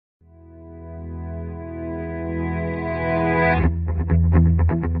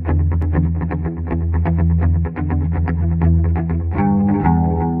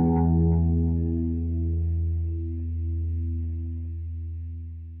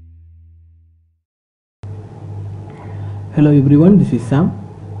Hello everyone, this is Sam.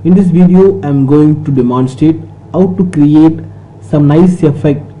 In this video I am going to demonstrate how to create some nice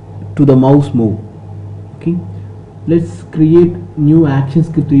effect to the mouse move. Okay, let's create new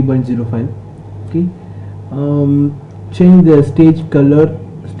ActionScript 3.0 file. Okay, change the stage color,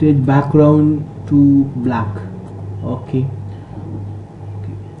 stage background to black. Okay,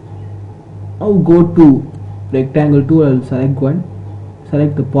 now go to rectangle tool. I will select one,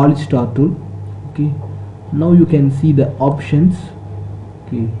 select the Polystar tool. Okay, now you can see the options.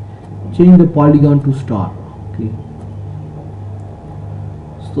 Okay, change the polygon to star. Okay,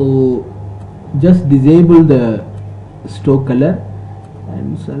 so just disable the stroke color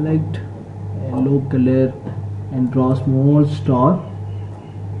and select yellow color and draw small star.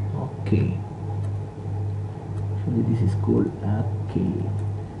 Okay, actually this is cool. Okay,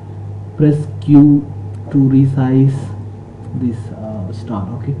 press Q to resize this star.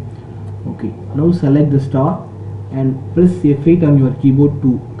 Okay, now select the star and press F8 on your keyboard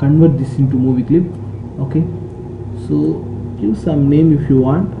to convert this into MovieClip. Okay, so give some name if you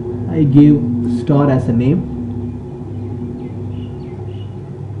want. I gave star as a name.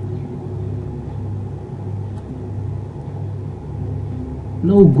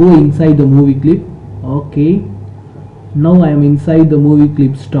 Now go inside the MovieClip. Okay, now I am inside the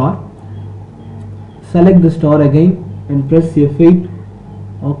MovieClip star. Select the star again and press F8.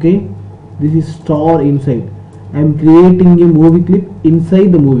 Okay, this is star inside. I am creating a MovieClip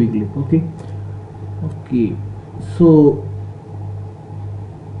inside the MovieClip. Okay, so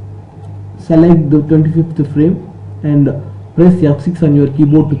select the 25th frame and press F6 on your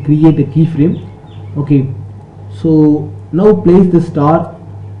keyboard to create a keyframe. Okay, so now place the star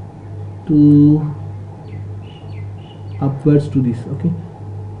to upwards to this. Okay,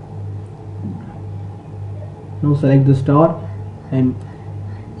 now select the star and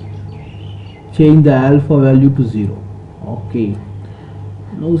change the alpha value to 0. Okay,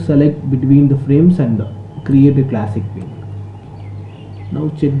 now select between the frames and create a classic pane. Now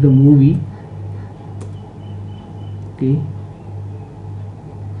check the movie. Okay,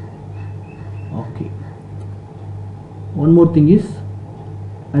 one more thing is,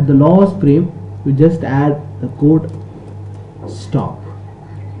 at the last frame you just add the code stop.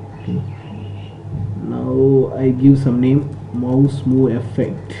 Okay, now I give some name, mouse move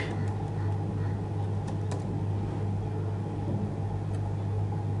effect.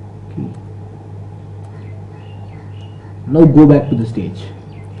 Okay, now go back to the stage.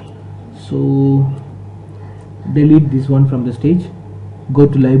 So delete this one from the stage. Go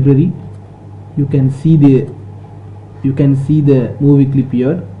to library. You can see the MovieClip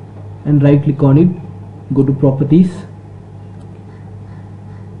here and right click on it. Go to properties,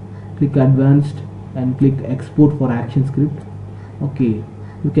 click advanced and click export for ActionScript. Okay,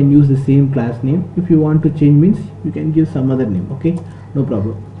 you can use the same class name. If you want to change means you can give some other name. Okay, no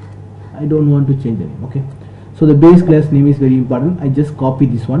problem. I don't want to change the name. Okay, so the base class name is very important. I just copy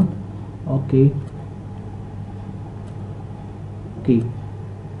this one. Okay,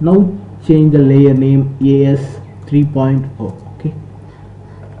 now change the layer name AS3.0. Okay,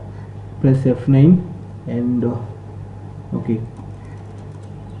 press F9 and okay,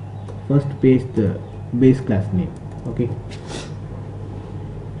 first paste the base class name. Okay,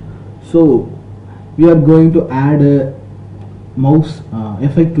 so we are going to add a mouse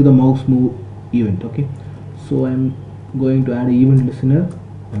effect to the mouse move event. Okay, so I am going to add an event listener.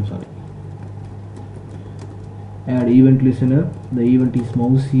 Add event listener. The event is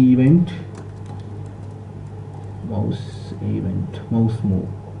mouseEvent, mouse move.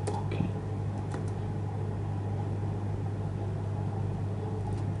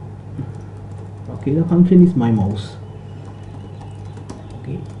 Okay, the function is myMouse.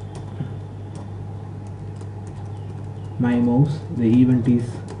 Okay, myMouse. The event is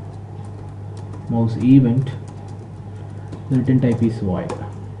mouseEvent. The return type is void.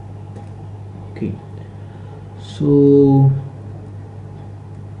 Okay, so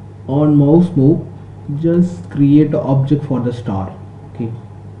on mouse move just create an object for the star. Okay,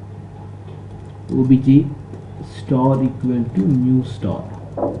 obj star equal to new star.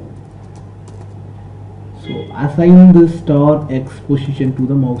 So assign the star x position to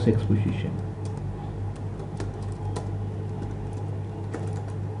the mouse x position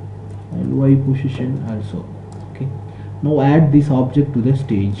and y position also. Okay, now add this object to the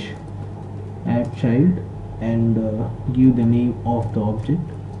stage, add child and give the name of the object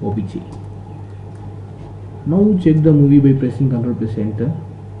obj. Now check the movie by pressing Ctrl plus enter.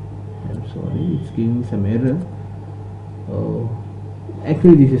 I'm sorry, it's giving some error.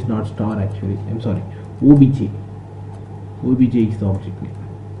 Actually this is not star, actually I'm sorry, obj is the object name.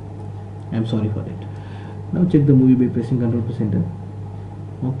 I'm sorry for that. Now check the movie by pressing Ctrl+Enter.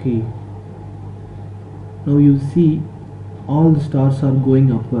 Okay, now you see all the stars are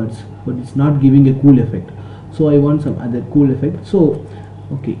going upwards, but it's not giving a cool effect. So I want some other cool effect. So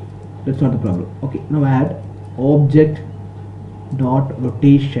okay, that's not a problem. Okay, now add obj.rotation.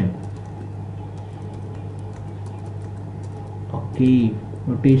 Okay,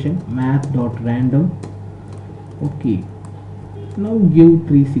 rotation Math.random. Okay, now give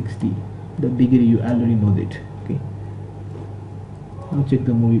 360. The degree, you already know that. Okay, now check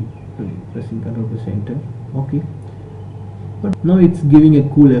the movie pressing Ctrl+Enter. Okay, but now it's giving a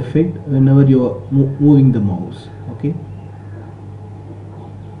cool effect whenever you are moving the mouse. Okay,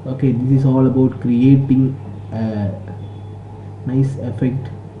 okay, this is all about creating a nice effect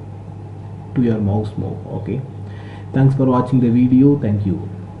to your mouse move. Okay, thanks for watching the video. Thank you.